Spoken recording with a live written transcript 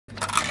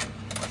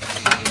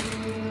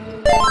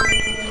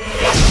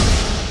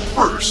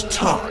It's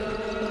time.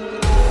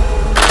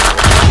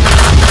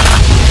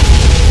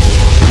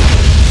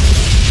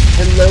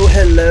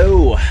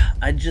 Hello.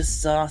 I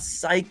just saw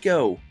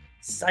Psycho,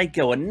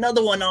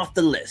 another one off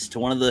the list.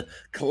 One of the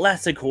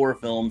classic horror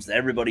films that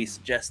everybody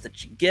suggests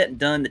that you get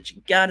done, that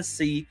you gotta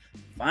see.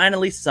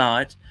 Finally saw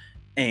it,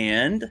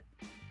 and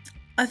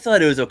I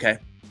thought it was okay.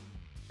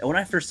 And when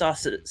I first saw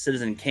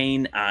Citizen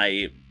Kane,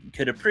 I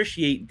could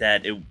appreciate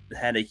that it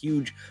had a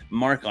huge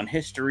mark on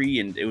history,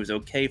 and it was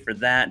okay for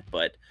that,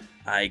 but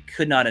I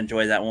could not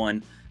enjoy that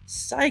one.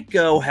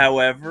 Psycho,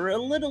 however, a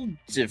little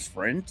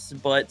different,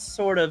 but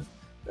sort of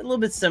a little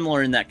bit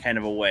similar in that kind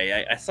of a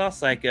way. I saw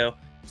Psycho.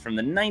 It's from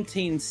the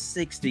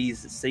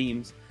 1960s, it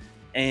seems,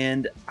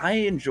 and I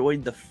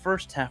enjoyed the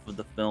first half of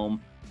the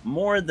film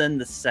more than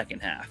the second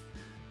half.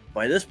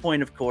 By this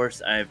point, of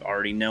course, I've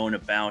already known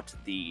about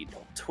the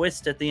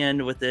twist at the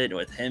end with it,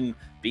 with him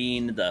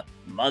being the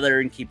mother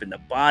and keeping the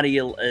body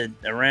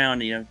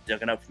around, you know,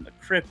 dug it up from the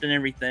crypt and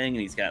everything,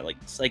 and he's got, like,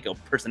 psycho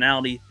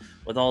personality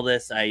with all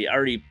this. I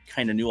already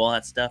kind of knew all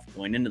that stuff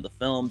going into the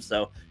film,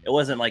 so it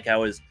wasn't like I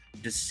was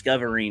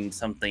discovering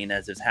something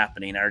as it's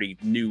happening. I already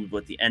knew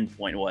what the end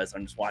point was.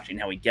 I'm just watching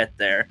how we get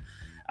there.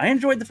 I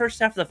enjoyed the first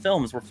half of the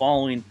film as we're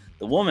following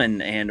the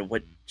woman and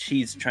what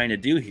she's trying to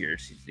do here.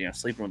 She's, you know,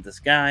 sleeping with this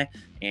guy,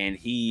 and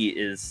he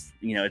is,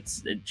 you know,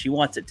 she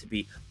wants it to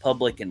be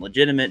public and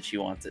legitimate. She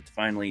wants it to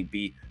finally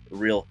be a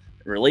real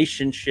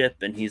relationship,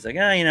 and he's like,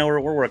 you know,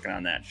 we're working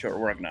on that. Sure,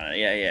 we're working on it.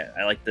 Yeah.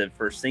 I like the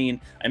first scene.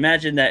 I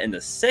imagine that in the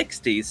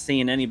 60s,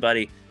 seeing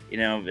anybody, you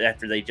know,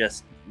 after they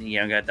just, you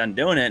know, got done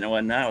doing it and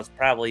whatnot, was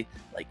probably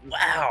like,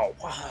 wow,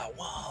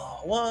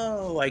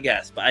 whoa, I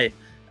guess. But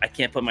I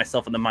can't put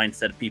myself in the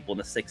mindset of people in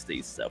the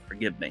 60s, so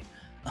forgive me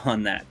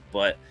on that.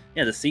 But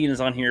yeah, the scene is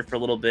on here for a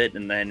little bit,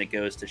 and then it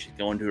goes to she's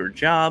going to her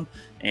job,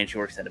 and she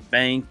works at a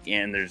bank,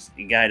 and there's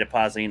a guy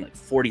depositing like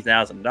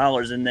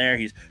 $40,000 in there.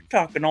 He's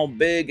talking all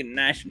big and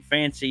nice and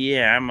fancy.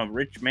 Yeah, I'm a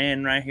rich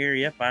man right here.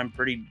 Yep, I'm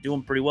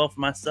doing pretty well for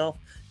myself.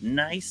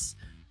 Nice.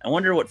 I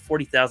wonder what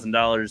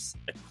 $40,000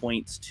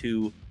 equates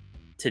to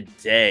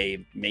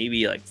today.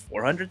 Maybe like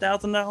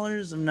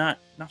 $400,000. I'm not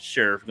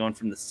sure. Going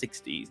from the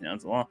 60s, you know,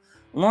 it's a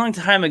long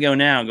time ago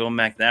now, going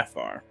back that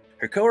far.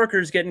 Her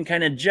coworker's getting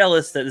kind of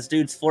jealous that this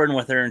dude's flirting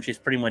with her, and she's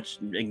pretty much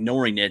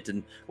ignoring it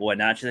and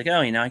whatnot. She's like,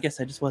 oh, you know, I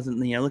guess I just wasn't,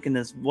 you know, looking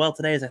as well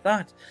today as I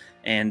thought.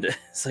 And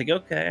it's like,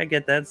 okay, I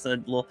get that. It's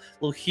a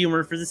little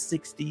humor for the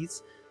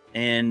 60s.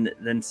 And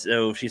then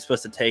so she's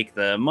supposed to take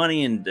the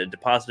money and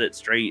deposit it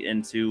straight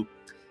into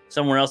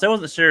somewhere else. I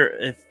wasn't sure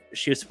if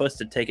she was supposed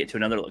to take it to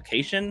another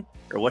location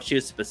or what she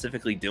was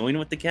specifically doing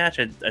with the cash.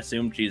 I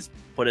assumed she's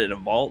put it in a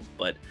vault,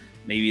 but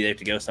maybe they have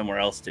to go somewhere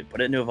else to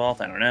put it into a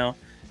vault. I don't know.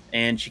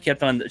 And she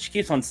keeps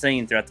on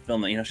saying throughout the film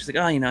that, you know, she's like,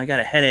 oh, you know, I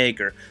got a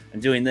headache, or I'm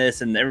doing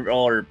this, and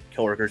all her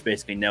coworkers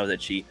basically know that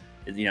she,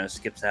 you know,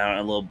 skips out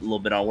a little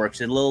bit on work.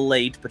 She's a little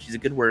late, but she's a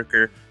good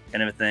worker,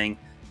 kind of a thing.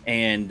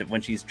 And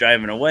when she's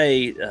driving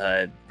away,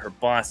 her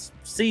boss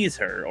sees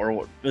her, or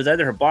it was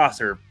either her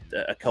boss or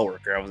a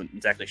coworker. I wasn't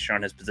exactly sure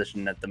on his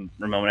position at the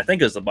moment. I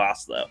think it was the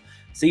boss, though.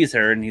 Sees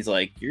her, and he's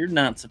like, you're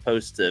not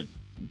supposed to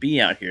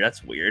be out here.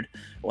 That's weird.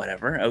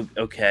 Whatever.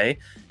 Okay.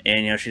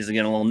 And, you know, she's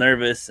getting a little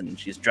nervous, and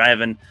she's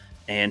driving,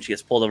 and she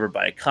gets pulled over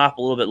by a cop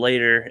a little bit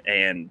later,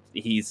 and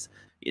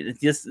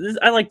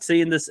I like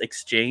seeing this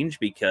exchange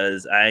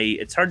because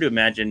it's hard to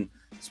imagine,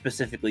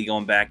 specifically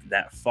going back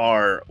that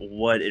far,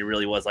 what it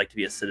really was like to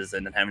be a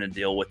citizen and having to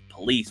deal with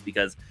police,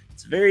 because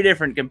it's very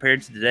different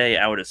compared to today.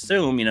 I would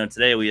assume, you know,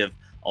 today we have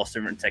all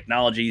different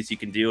technologies you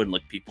can do and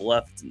look people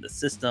up. It's in the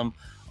system,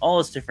 all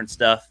this different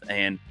stuff.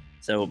 And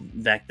so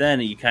back then,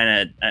 you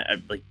kind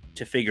of like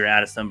to figure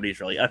out if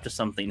somebody's really up to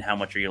something, how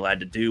much are you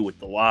allowed to do with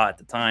the law at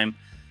the time.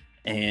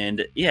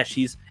 And yeah,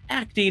 she's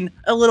acting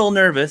a little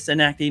nervous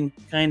and acting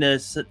kind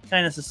of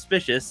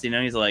suspicious. You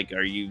know, he's like,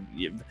 "Are you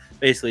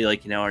basically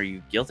like, you know, are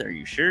you guilty? Are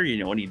you sure? You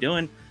know, what are you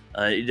doing?"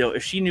 You know,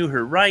 if she knew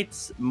her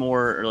rights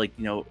more, or like,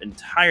 you know,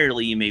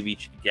 entirely, maybe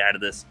she could get out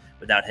of this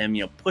without him,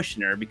 you know,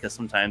 pushing her, because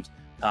sometimes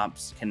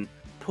cops can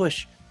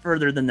push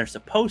further than they're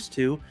supposed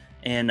to,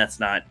 and that's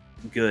not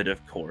good,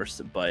 of course.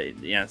 But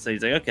yeah, so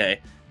he's like, okay,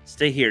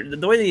 stay here.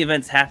 The way the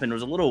events happened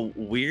was a little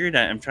weird.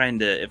 I'm trying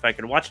to, if I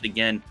could watch it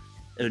again,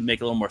 it would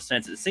make a little more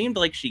sense. It seemed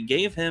like she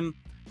gave him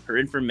her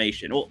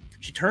information. Well,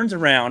 she turns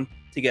around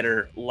to get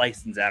her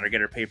license out, or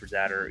get her papers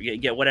out, or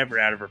get whatever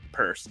out of her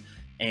purse,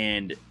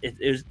 and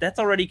that's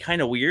already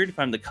kind of weird. If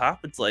I'm the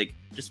cop, it's like,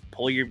 just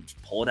pull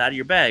it out of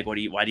your bag. Why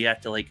do you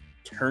have to like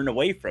turn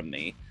away from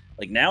me?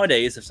 Like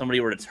nowadays, if somebody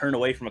were to turn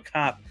away from a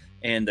cop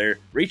and they're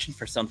reaching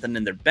for something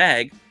in their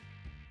bag,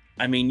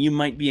 I mean, you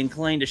might be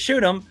inclined to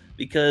shoot them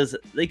because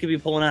they could be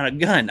pulling out a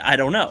gun. I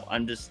don't know.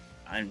 I'm just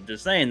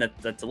saying that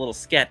that's a little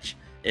sketch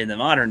in the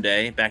modern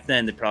day. Back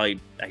then, they probably,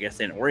 I guess,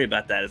 they didn't worry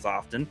about that as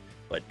often,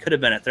 but could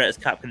have been a threat.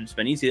 This cop could have just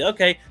been easy.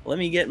 Okay, let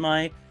me get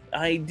my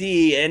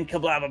ID and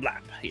blah blah blah.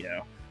 You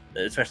know,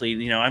 especially,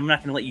 you know, I'm not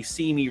going to let you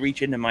see me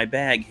reach into my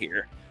bag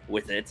here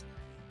with it.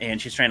 And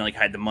she's trying to like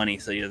hide the money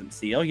so he doesn't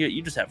see. Oh,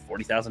 you just have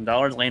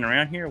 $40,000 laying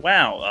around here.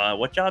 Wow.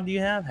 What job do you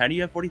have? How do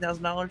you have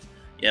 $40,000?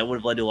 yeah, it would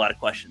have led to a lot of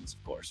questions,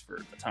 of course, for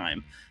the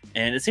time.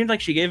 And it seemed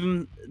like she gave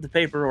him the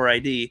paper or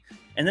ID,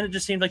 and then it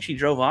just seemed like she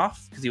drove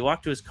off because he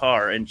walked to his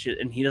car and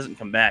he doesn't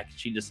come back.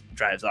 She just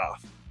drives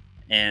off.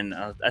 And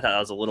I thought that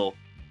was a little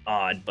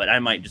odd, but I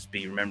might just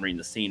be remembering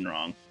the scene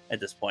wrong at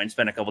this point. It's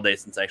been a couple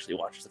days since I actually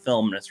watched the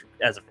film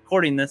as of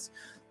recording this,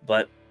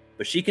 but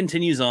she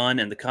continues on,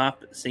 and the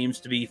cop seems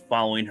to be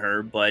following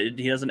her, but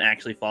he doesn't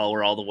actually follow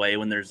her all the way.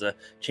 When there's a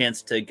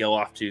chance to go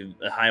off to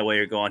a highway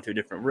or go onto a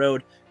different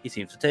road, he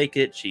seems to take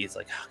it. She's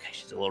like, okay,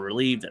 she's a little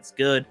relieved. That's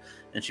good.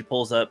 And she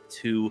pulls up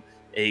to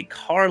a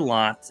car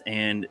lot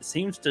and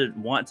seems to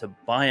want to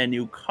buy a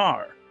new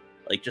car.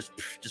 Like, just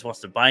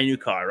wants to buy a new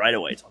car right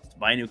away. Just wants to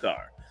buy a new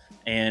car.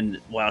 And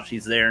while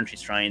she's there and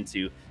she's trying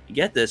to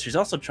get this, she's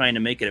also trying to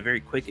make it a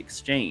very quick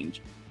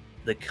exchange.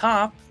 The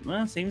cop,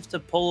 well, seems to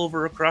pull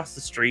over across the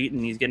street,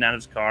 and he's getting out of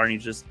his car, and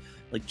he's just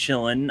like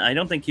chilling. I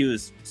don't think he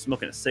was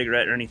smoking a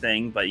cigarette or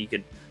anything, but you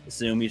could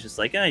assume he's just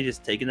like, he's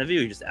just taking the view.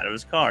 He's just out of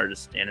his car,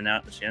 just standing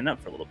up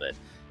for a little bit.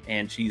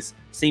 And she's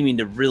seeming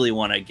to really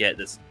want to get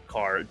this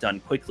car done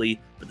quickly,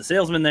 but the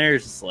salesman there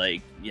is just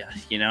like, yeah,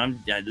 you know,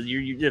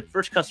 you're the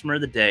first customer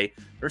of the day.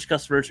 First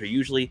customers are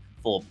usually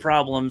full of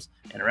problems,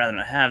 and I'd rather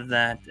not have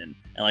that. And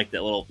I like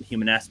that little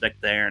human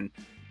aspect there. And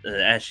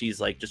as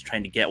she's like just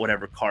trying to get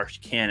whatever car she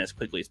can as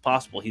quickly as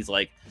possible, he's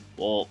like,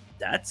 well,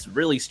 that's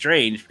really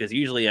strange, because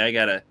usually I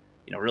gotta,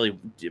 you know, really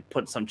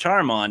put some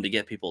charm on to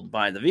get people to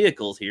buy the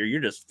vehicles here.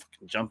 You're just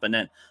fucking jumping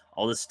in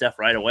all this stuff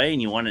right away,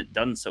 and you want it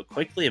done so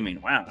quickly. I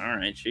mean, wow, all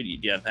right, should you,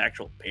 do you have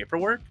actual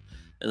paperwork?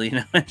 You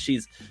know,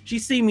 she's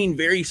seeming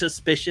very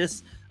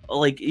suspicious.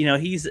 Like, you know,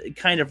 he's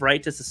kind of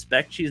right to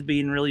suspect she's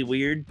being really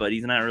weird, but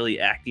he's not really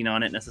acting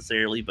on it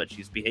necessarily. But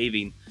she's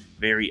behaving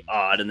very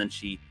odd, and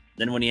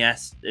then when he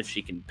asks if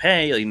she can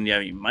pay, like, do you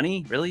have any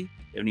money? Really? Do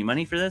you have any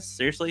money for this?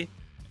 Seriously?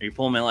 Or you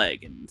pulling my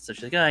leg? And so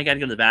she's like, I gotta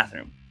go to the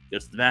bathroom.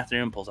 Goes to the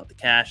bathroom, pulls out the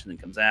cash, and then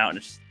comes out. And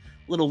it's just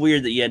a little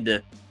weird that you had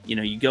to, you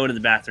know, you go into the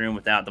bathroom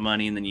without the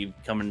money, and then you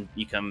come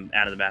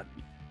out of the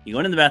bathroom. You go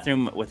into the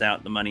bathroom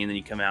without the money, and then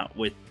you come out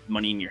with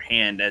money in your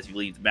hand as you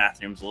leave the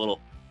bathroom. It's a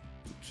little,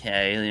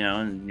 okay, you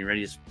know, and you're ready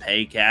to just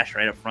pay cash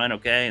right up front,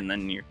 okay, and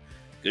then you're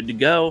good to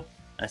go,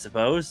 I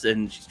suppose.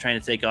 And she's trying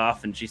to take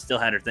off, and she still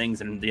had her things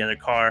in the other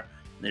car.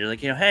 They're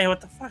like, you know, hey,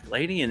 what the fuck,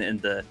 lady? And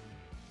the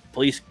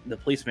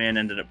policeman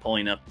ended up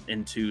pulling up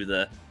into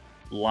the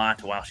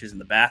lot while she's in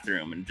the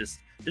bathroom, and just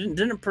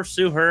didn't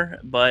pursue her,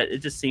 but it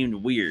just seemed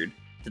weird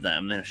to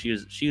them. You know,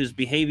 she was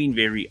behaving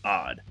very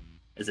odd,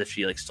 as if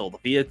she like stole the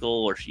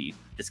vehicle or she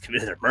just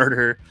committed a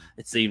murder.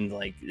 It seemed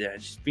like, yeah,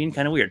 she's being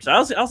kind of weird. So I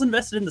was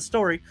invested in the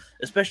story,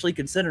 especially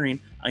considering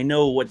I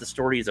know what the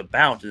story is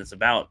about, and it's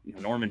about, you know,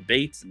 Norman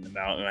Bates and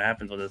about what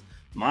happens with his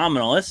mom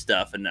and all this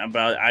stuff. And I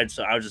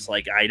was just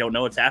like, I don't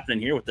know what's happening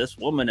here with this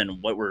woman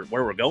and where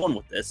we're going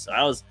with this. So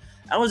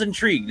I was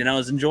intrigued, and I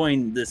was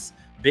enjoying this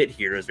bit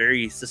here. It was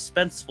very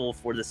suspenseful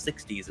for the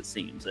 60s, it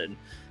seems.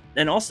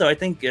 And also, I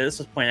think this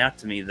was pointed out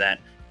to me that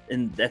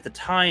at the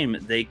time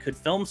they could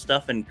film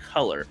stuff in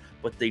color,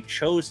 but they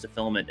chose to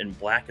film it in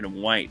black and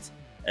white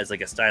as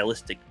like a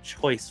stylistic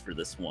choice for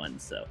this one.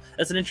 So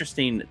that's an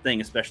interesting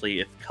thing,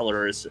 especially if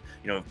colors,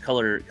 you know, if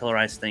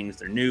colorized things,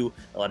 they're new.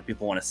 A lot of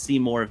people want to see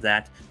more of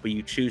that, but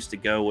you choose to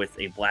go with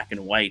a black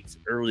and white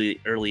early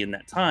in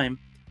that time.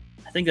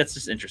 I think that's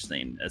just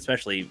interesting,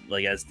 especially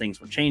like as things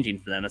were changing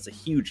for them. That's a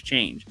huge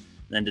change.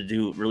 Then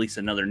to release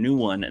another new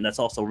one, and that's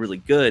also really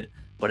good,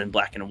 but in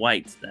black and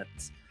white,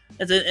 that's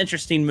an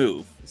interesting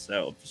move.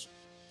 So just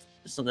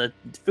the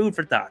food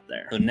for thought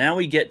there. So now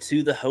we get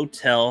to the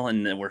hotel,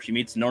 and where she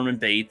meets Norman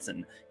Bates,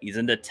 and he's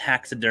into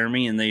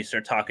taxidermy, and they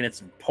start talking.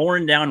 It's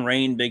pouring down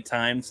rain big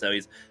time, so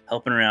he's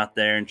helping her out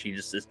there, and she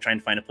just is trying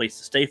to find a place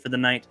to stay for the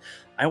night.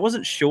 I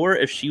wasn't sure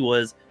if she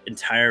was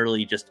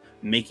entirely just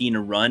making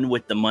a run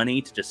with the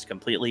money to just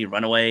completely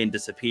run away and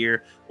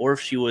disappear, or if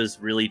she was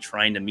really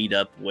trying to meet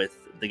up with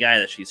the guy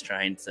that she's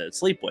trying to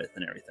sleep with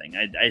and everything.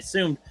 I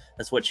assumed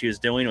that's what she was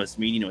doing, was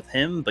meeting with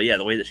him. But yeah,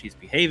 the way that she's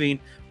behaving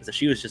was that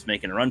she was just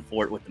making a run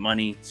for it with the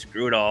money.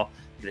 Screw it all.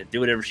 Gonna do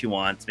whatever she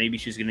wants. Maybe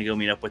she's gonna go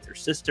meet up with her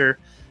sister.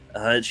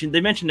 They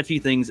mentioned a few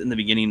things in the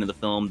beginning of the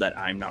film that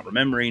I'm not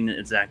remembering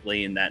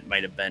exactly, and that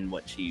might have been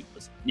what she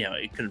was, you know,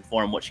 it could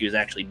inform what she was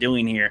actually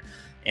doing here.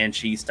 And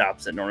she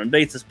stops at Norman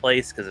Bates's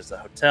place because it's a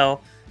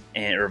hotel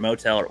or a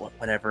motel or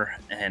whatever,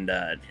 and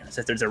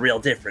says there's a real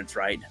difference,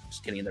 right?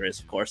 Just kidding, there is,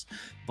 of course.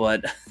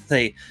 But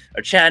they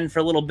are chatting for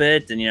a little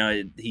bit, and, you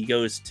know, he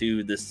goes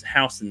to this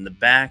house in the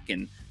back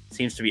and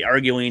seems to be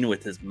arguing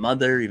with his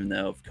mother, even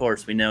though, of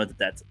course, we know that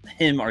that's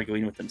him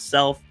arguing with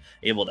himself,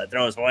 able to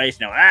throw his voice,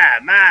 you know,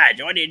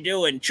 Marge, what are you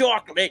doing?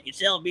 Chocolate? You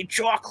selling me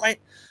chocolate?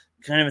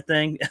 Kind of a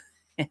thing.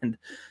 And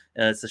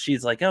so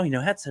she's like, oh, you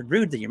know, that's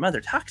rude that your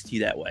mother talks to you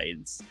that way.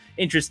 It's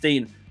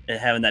interesting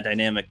having that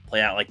dynamic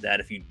play out like that.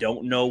 If you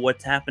don't know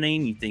what's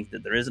happening, you think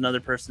that there is another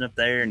person up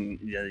there, and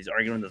he's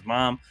arguing with his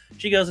mom.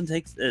 She goes and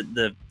takes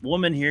the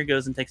woman here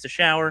goes and takes a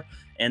shower,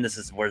 and this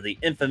is where the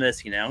infamous,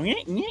 scene,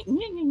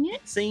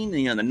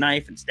 the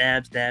knife and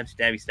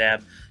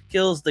stab,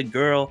 kills the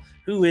girl.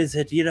 Who is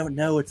it? You don't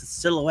know. It's a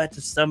silhouette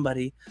of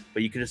somebody,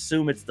 but you can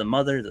assume it's the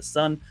mother. The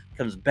son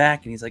comes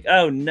back, and he's like,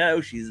 oh no,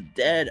 she's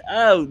dead.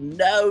 Oh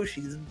no,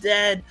 she's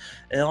dead.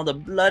 And all the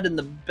blood in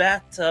the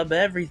bathtub,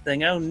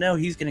 everything. Oh no,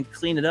 he's going to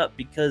clean it up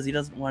because he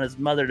doesn't want his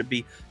mother to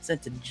be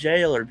sent to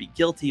jail or be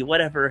guilty,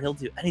 whatever. He'll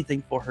do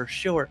anything for her,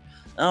 sure.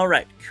 All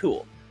right,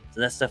 cool. So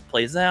that stuff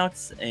plays out,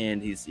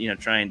 and he's,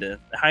 trying to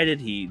hide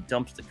it. He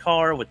dumps the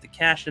car with the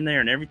cash in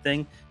there and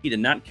everything. He did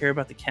not care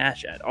about the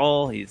cash at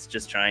all. He's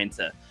just trying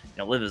to,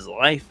 live his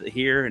life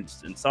here in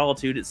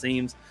solitude, it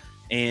seems.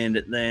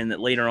 And then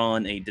later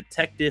on, a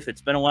detective,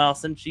 it's been a while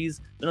since she's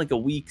been like a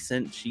week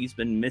since she's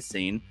been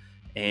missing.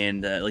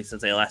 And at least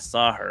since I last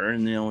saw her,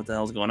 and what the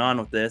hell's going on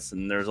with this?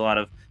 And there's a lot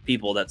of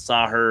people that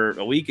saw her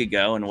a week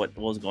ago and what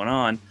was going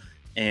on.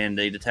 And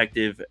a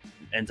detective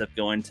ends up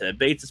going to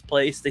Bates's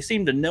place. They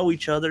seem to know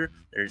each other.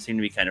 They seem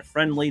to be kind of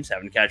friendly, just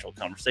having a casual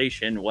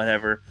conversation,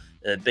 whatever.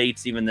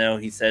 Bates, even though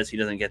he says he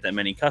doesn't get that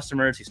many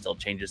customers, he still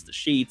changes the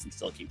sheets and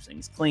still keeps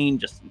things clean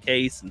just in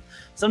case. And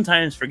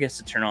sometimes forgets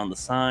to turn on the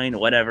sign,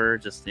 whatever,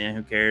 just,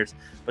 who cares?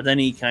 But then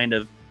he kind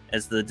of,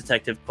 as the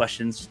detective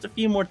questions just a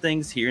few more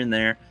things here and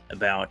there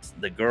about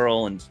the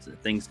girl and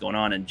things going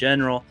on in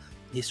general,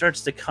 he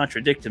starts to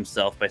contradict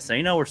himself by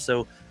saying, we're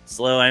so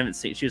slow. I haven't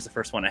seen, she was the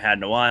first one I had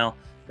in a while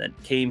that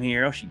came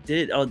here. Oh, she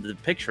did. Oh, the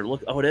picture,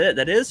 look. Oh,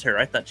 that is her.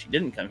 I thought she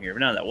didn't come here, but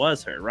no, that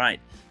was her,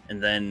 right?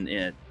 And then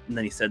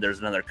he said there's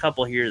another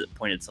couple here that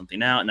pointed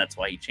something out, and that's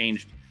why he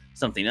changed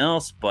something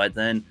else. But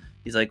then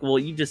he's like, well,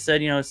 you just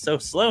said, it's so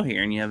slow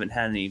here, and you haven't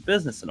had any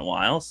business in a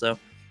while. So,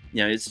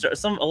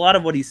 it's a lot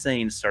of what he's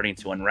saying is starting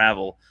to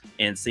unravel,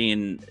 and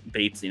seeing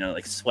Bates,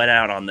 like sweat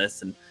out on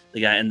this, and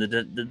the guy and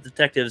the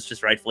detective's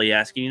just rightfully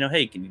asking,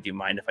 hey, do you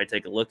mind if I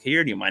take a look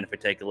here? Do you mind if I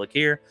take a look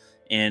here?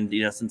 And,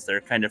 since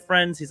they're kind of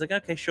friends, he's like,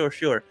 okay,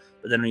 sure.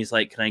 But then he's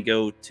like, can I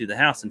go to the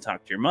house and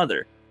talk to your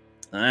mother?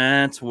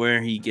 That's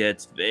where he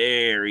gets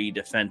very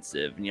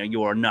defensive.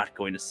 You are not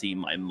going to see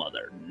my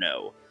mother,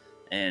 no.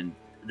 And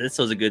this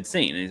was a good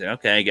scene. And he's like,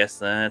 okay, I guess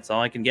that's all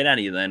I can get out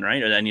of you then,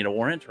 right? I need a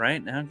warrant,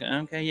 right?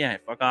 Okay, yeah,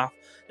 fuck off,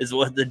 is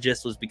what the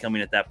gist was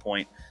becoming at that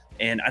point.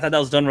 And I thought that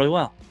was done really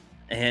well.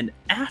 And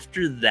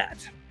after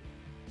that,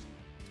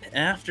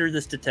 after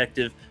this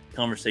detective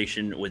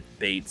conversation with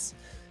Bates,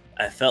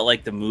 I felt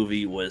like the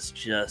movie was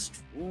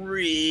just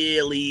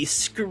really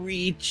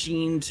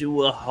screeching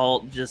to a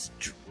halt, just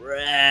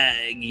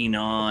dragging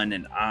on,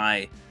 and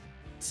I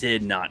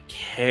did not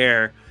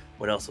care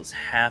what else was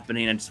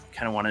happening. I just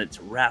kind of wanted it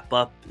to wrap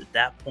up at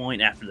that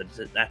point after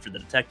the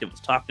detective was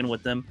talking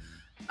with them.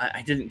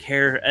 I didn't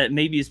care.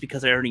 Maybe it's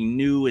because I already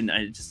knew, and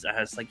I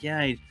was like, yeah,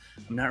 I'm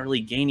not really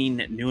gaining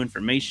new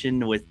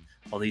information with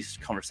all these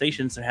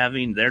conversations they're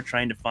having. They're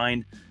trying to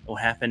find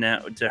what happened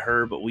to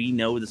her, but we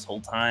know this whole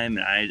time,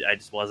 and I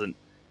just wasn't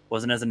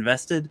as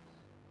invested.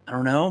 I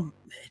don't know.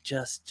 It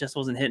just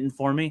wasn't hitting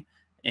for me.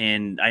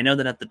 And I know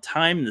that at the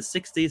time in the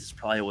 60s, it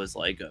probably was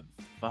like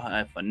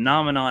a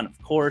phenomenon,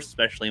 of course,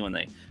 especially when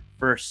they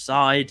first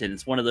saw it. And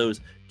it's one of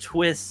those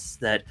twists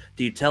that,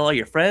 do you tell all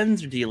your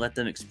friends or do you let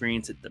them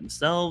experience it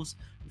themselves?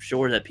 I'm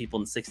sure that people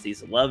in the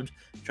 60s loved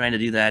trying to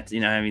do that,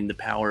 having the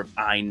power of,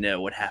 I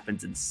know what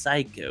happens in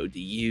Psycho.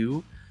 Do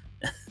you?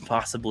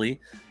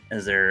 Possibly,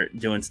 as they're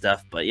doing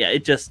stuff. But yeah,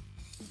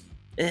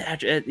 I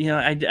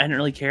didn't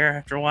really care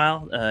after a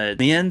while. In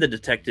the end, the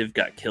detective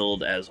got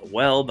killed as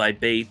well by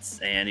Bates,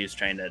 and he was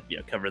trying to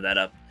cover that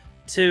up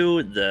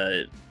too.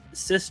 The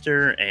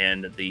sister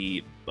and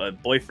the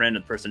boyfriend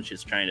and the person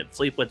she's trying to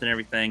sleep with and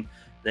everything,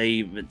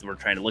 they were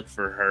trying to look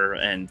for her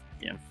and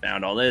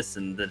found all this,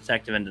 and the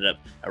detective ended up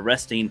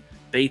arresting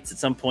Bates at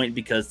some point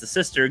because the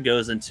sister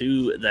goes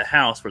into the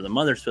house where the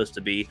mother's supposed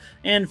to be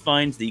and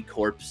finds the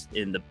corpse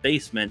in the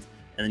basement.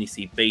 And then you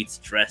see Bates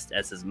dressed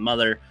as his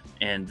mother,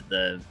 and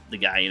the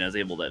guy, is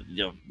able to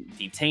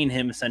detain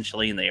him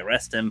essentially, and they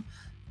arrest him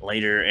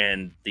later.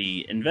 And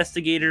the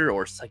investigator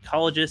or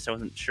psychologist, I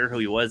wasn't sure who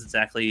he was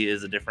exactly,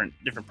 is a different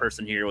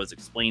person here, was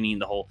explaining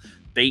the whole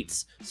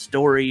Bates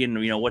story and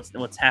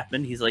what's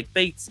happened. He's like,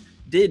 Bates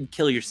did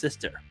kill your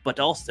sister, but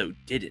also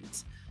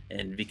didn't.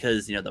 And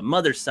because, the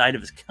mother's side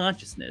of his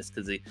consciousness,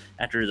 because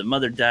after the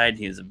mother died,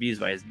 he was abused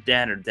by his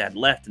dad, or dad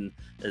left, and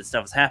this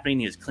stuff was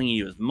happening. He was clinging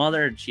to his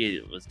mother, and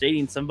she was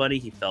dating somebody.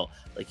 He felt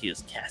like he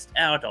was cast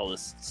out, all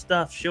this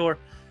stuff, sure.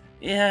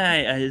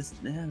 Yeah, it's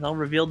all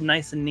revealed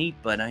nice and neat,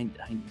 but I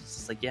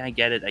just like, yeah, I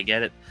get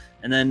it.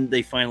 And then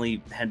they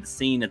finally had the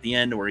scene at the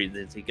end where he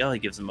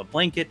gives him a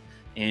blanket,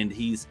 and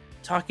he's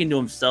talking to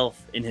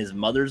himself in his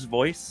mother's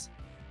voice.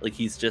 Like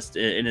he's just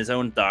in his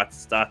own thoughts.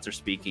 His thoughts are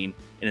speaking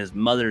in his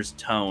mother's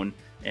tone,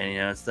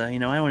 and it's the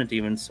I wouldn't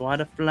even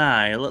swat a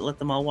fly. Let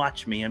them all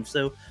watch me. I'm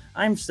so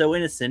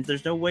innocent.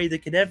 There's no way they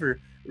could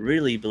ever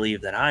really believe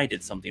that I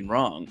did something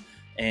wrong.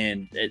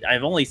 And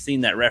I've only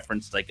seen that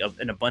reference like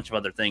in a bunch of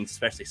other things,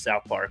 especially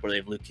South Park, where they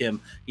have Luke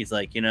Kim. He's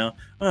like, you know,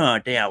 oh,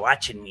 they are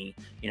watching me,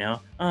 you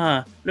know,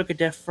 look at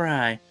that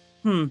fry.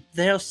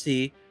 They'll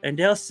see, and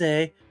they'll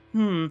say,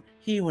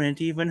 he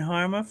wouldn't even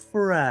harm a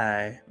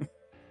fry.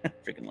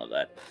 Freaking love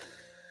that.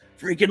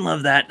 Freaking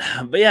love that.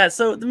 But yeah,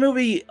 so the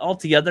movie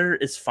altogether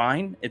is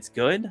fine. It's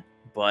good,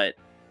 but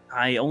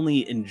I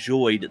only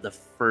enjoyed the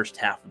first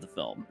half of the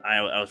film.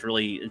 I was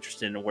really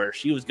interested in where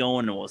she was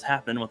going and what was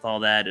happening with all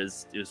that. It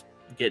was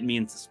getting me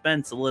in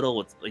suspense a little.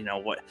 With, you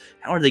know,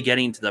 how are they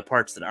getting to the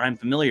parts that I'm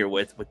familiar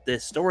with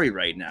this story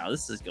right now?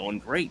 This is going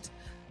great.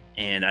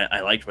 And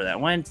I liked where that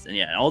went. And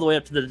yeah, all the way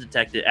up to the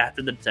detective.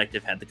 After the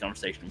detective had the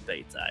conversation with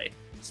Bates, I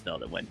just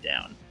felt it went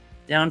down.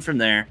 Down from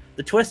there.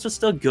 The twist was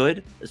still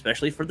good,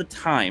 especially for the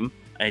time.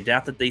 I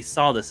doubt that they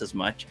saw this as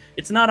much.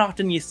 It's not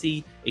often you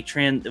see a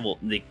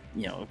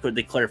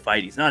they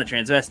clarified he's not a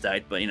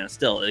transvestite, but, you know,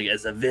 still, like,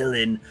 as a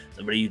villain,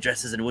 somebody who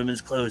dresses in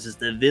women's clothes as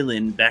the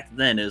villain. Back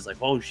then, it was like,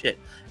 oh shit.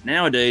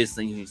 Nowadays,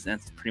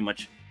 that's pretty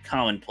much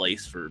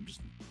commonplace for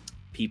just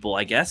people,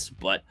 I guess.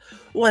 But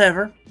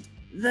whatever.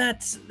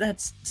 That's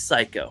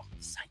Psycho.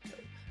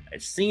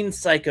 I've seen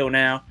Psycho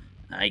now.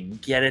 I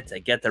get it. I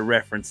get the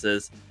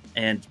references,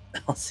 and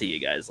I'll see you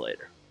guys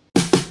later.